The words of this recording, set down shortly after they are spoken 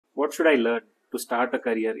What should I learn to start a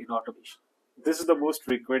career in automation? This is the most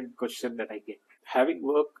frequent question that I get. Having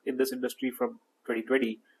worked in this industry from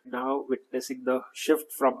 2020, now witnessing the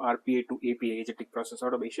shift from RPA to API, agentic process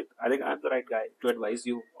automation, I think I'm the right guy to advise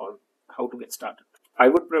you on how to get started. I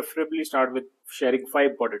would preferably start with sharing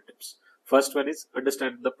 5 important tips. First one is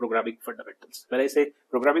understand the programming fundamentals. When I say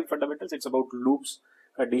programming fundamentals, it's about loops,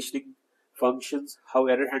 conditioning, functions, how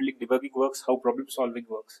error handling, debugging works, how problem solving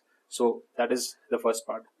works. So that is the first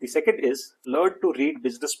part. The second is learn to read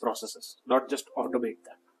business processes, not just automate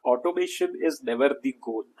them. Automation is never the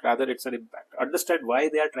goal, rather it's an impact. Understand why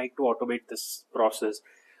they are trying to automate this process.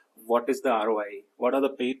 What is the ROI? What are the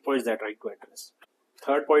pain points they are trying to address?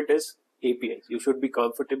 Third point is APIs. You should be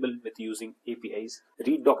comfortable with using APIs.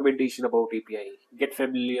 Read documentation about API. Get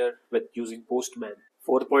familiar with using Postman.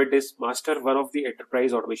 Fourth point is master one of the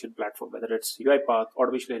enterprise automation platform, whether it's UiPath,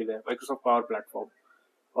 Automation Anywhere, Microsoft Power Platform,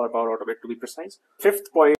 or Power Automate to be precise. Fifth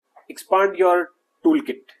point, expand your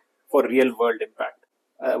toolkit for real world impact.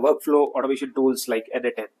 Workflow automation tools like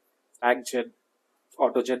n8n, AgGen,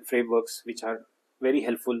 AutoGen frameworks, which are very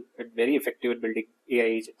helpful and very effective in building AI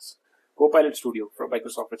agents. Copilot Studio from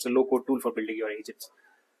Microsoft, it's a low-code tool for building your agents.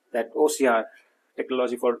 That OCR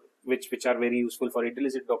technology for which are very useful for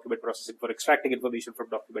intelligent document processing, for extracting information from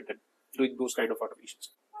document and doing those kind of automations.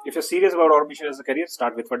 If you're serious about automation as a career,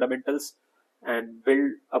 start with fundamentals and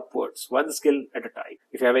build upwards, one skill at a time.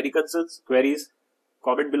 If you have any concerns, queries,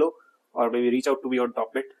 comment below, or maybe reach out to me on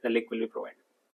TopMate. The link will be provided.